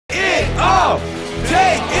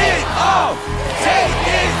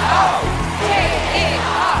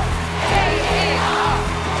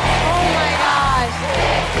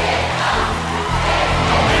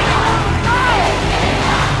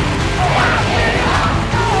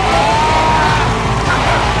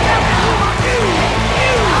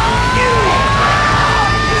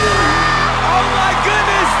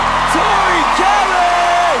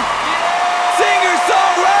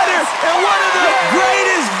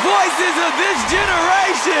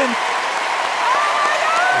Listen.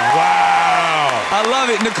 Wow. I love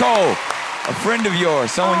it, Nicole. A friend of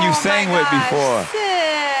yours, someone you sang with before.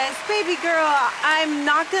 Sis, baby girl, I'm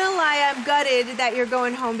not gonna lie, I'm gutted that you're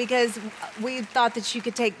going home because we thought that you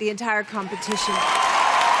could take the entire competition.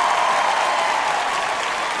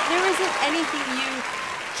 There isn't anything you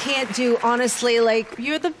can't do, honestly. Like,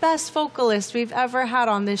 you're the best vocalist we've ever had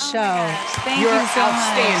on this show. Thank You're you so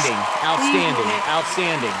outstanding. much. Outstanding.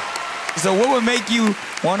 Outstanding. So what would make you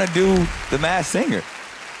want to do The Masked Singer?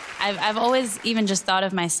 I've always even just thought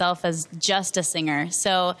of myself as just a singer.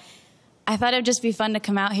 So I thought it'd just be fun to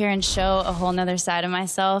come out here and show a whole nother side of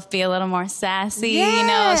myself, be a little more sassy, you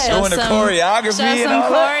know, Showing the choreography show and some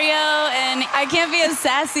all choreo, and I can't be as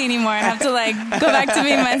sassy anymore. I have to like go back to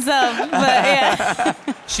being myself. But yeah.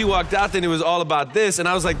 She walked out, then it was all about this, and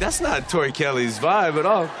I was like, that's not Tori Kelly's vibe at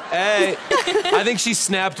all. Hey, I think she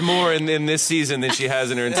snapped more in this season than she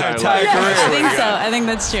has in her entire life. I think so. I think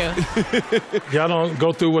that's true. Y'all don't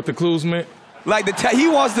go through what the clues meant? Like, he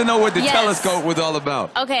wants to know what the Yes. telescope was all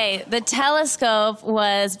about. Okay, the telescope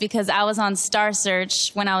was because I was on Star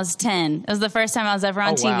Search when I was 10. It was the first time I was ever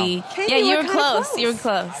on TV. Katie, Yeah, you were kinda close. You were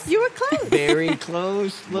close. You were close. Very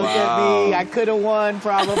close. Look at me. I could have won,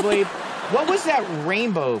 probably. What was that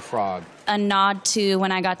rainbow frog? A nod to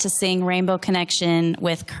when I got to sing Rainbow Connection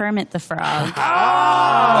with Kermit the Frog.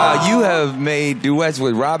 You have made duets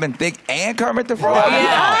with Robin Thicke and Kermit the Frog?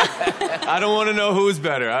 Yeah. I don't want to know who's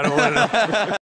better. I don't want to know.